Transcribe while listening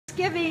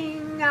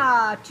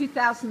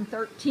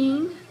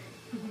2013,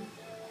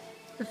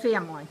 The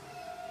Family.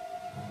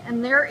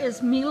 And there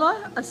is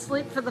Mila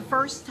asleep for the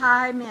first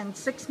time in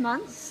 6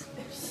 months.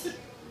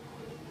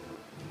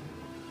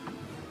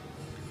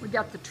 We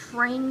got the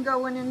train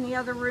going in the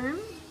other room.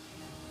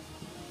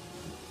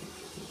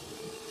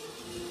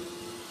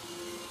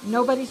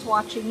 Nobody's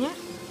watching it.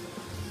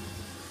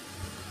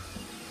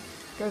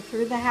 Go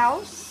through the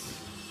house.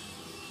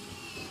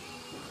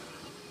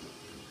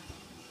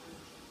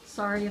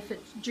 Sorry if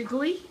it's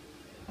jiggly.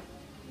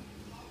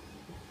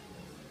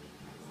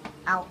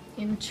 Out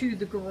into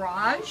the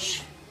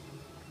garage.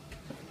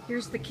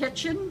 Here's the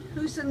kitchen.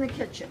 Who's in the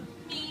kitchen?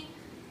 Me.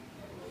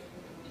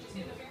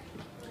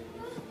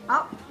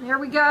 Oh, there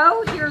we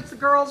go. Here's the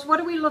girls. What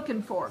are we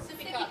looking for?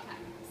 Sippy cup.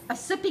 A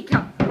sippy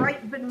cup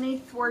right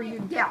beneath where you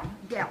down.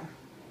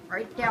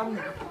 Right down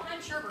there.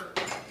 I'm sherbet.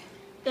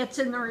 It's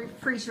in the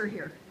freezer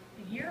here.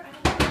 Here?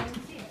 I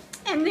don't see it.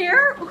 And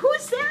there,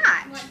 who's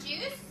that? You want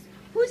juice?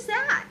 Who's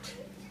that?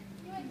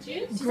 You want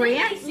juice?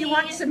 Grant, you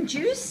want some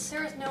juice?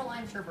 There is no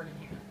lime sherbet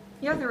in here.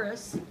 Yeah, there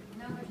is.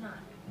 No, there's not.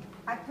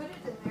 I put it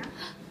in there.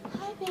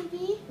 Hi,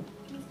 baby.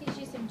 Let's get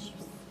you some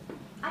juice.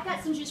 I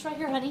got some juice right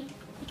here, honey.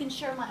 You can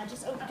share mine. I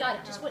just got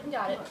it. Just went and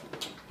got it.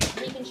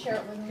 You can share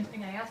it with me. Good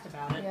thing I asked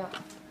about it. Yeah.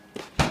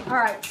 All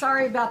right,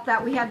 sorry about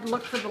that. We had to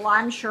look for the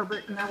lime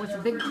sherbet, and that was a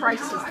big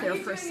crisis there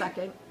for a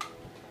second.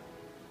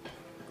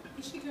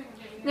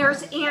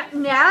 There's Aunt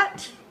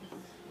Net.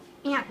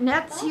 Aunt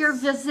Net's here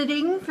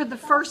visiting for the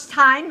first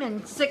time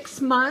in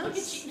 6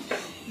 months.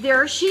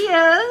 There she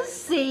is.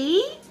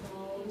 See?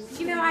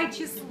 You know, I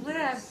just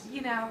live,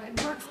 you know,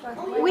 it works both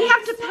ways. We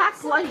have to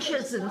pack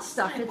lunches and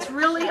stuff. It's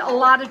really a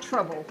lot of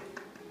trouble.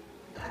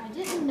 I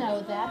didn't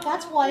know that.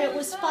 That's why it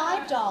was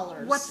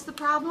 $5. What's the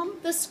problem?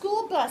 The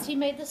school bus? He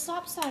made the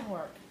stop sign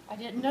work. I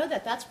didn't know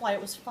that. That's why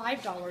it was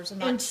 $5 and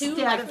not $2 Instead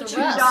like of the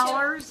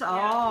 $2? rest.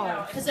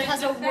 Oh. Because it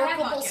has a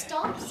workable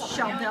stop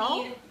sign.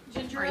 Chantel?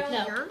 Ginger Right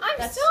ale. here. I'm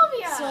That's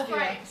Sylvia.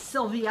 Sylvia.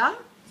 Sylvia.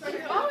 So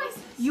you're always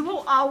You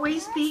will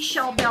always be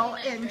Shelbel,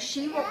 and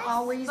she will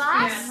always be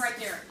Bus? Right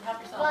there.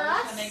 Help yourself. Bus?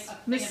 I'm just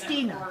gonna make a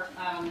thing of it Mistina. for,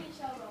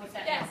 what's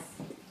that? Yes.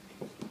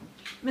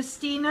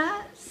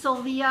 Mistina,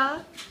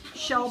 Sylvia,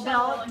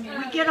 Shelbel.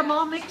 We get them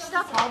all mixed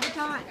up all the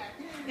time.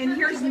 And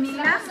here's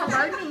Nina.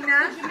 Hello,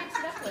 Nina. Mix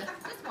it up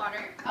with this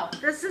water. Oh.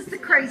 This is the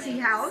crazy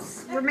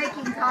house. We're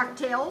making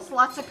cocktails,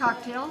 lots of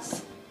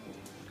cocktails.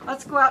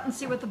 Let's go out and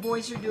see what the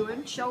boys are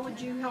doing. Shel, would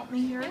you help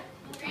me here?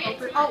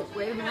 Oh,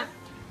 wait a minute.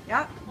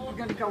 Yep, we're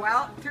going to go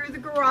out through the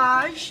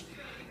garage.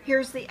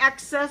 Here's the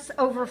excess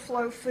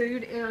overflow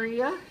food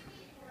area.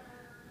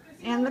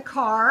 And the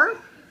car.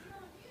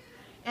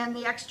 And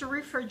the extra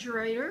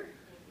refrigerator.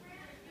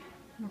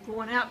 We're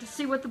going out to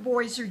see what the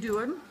boys are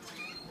doing.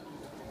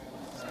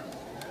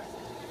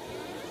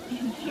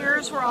 And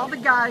here's where all the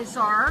guys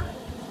are.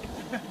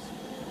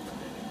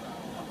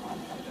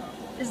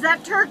 Is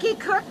that turkey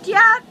cooked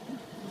yet?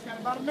 We've got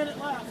about a minute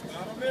left.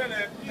 About a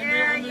minute.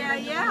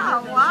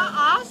 Yeah. Well,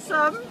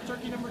 awesome.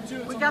 Turkey number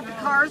 2. We got the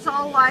cars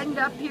all lined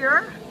up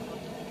here.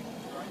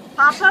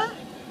 Papa?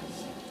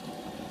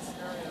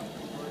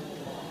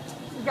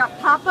 We got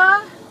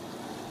Papa,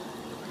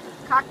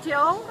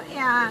 Cocktail,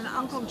 and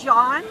Uncle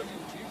John.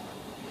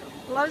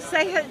 Hello,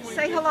 say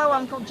hello,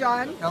 Uncle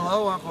John.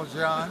 Hello, Uncle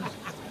John.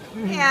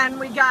 And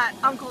we got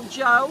Uncle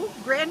Joe,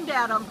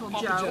 Granddad Uncle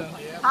Joe,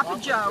 Papa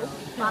Joe,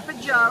 Papa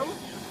Joe.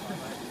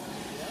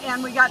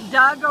 And we got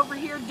Doug over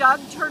here. Doug,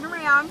 turn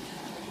around.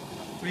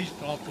 Please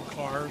stop the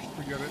cars.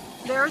 Forget it.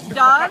 There's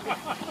Doug.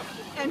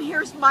 And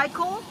here's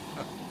Michael.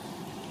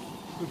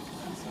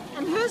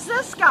 And who's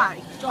this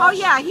guy? Oh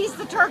yeah, he's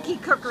the turkey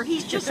cooker.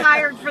 He's just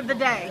hired for the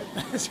day.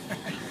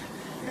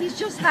 He's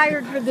just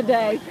hired for the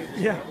day.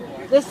 Yeah.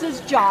 This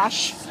is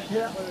Josh.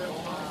 Yeah.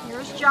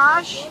 Here's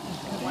Josh.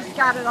 He's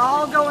got it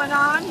all going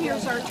on.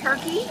 Here's our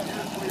turkey.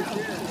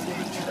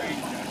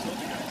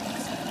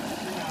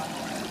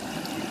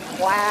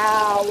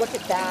 Wow, look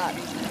at that.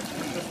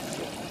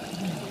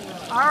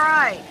 All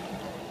right.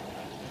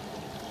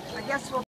 I guess we'll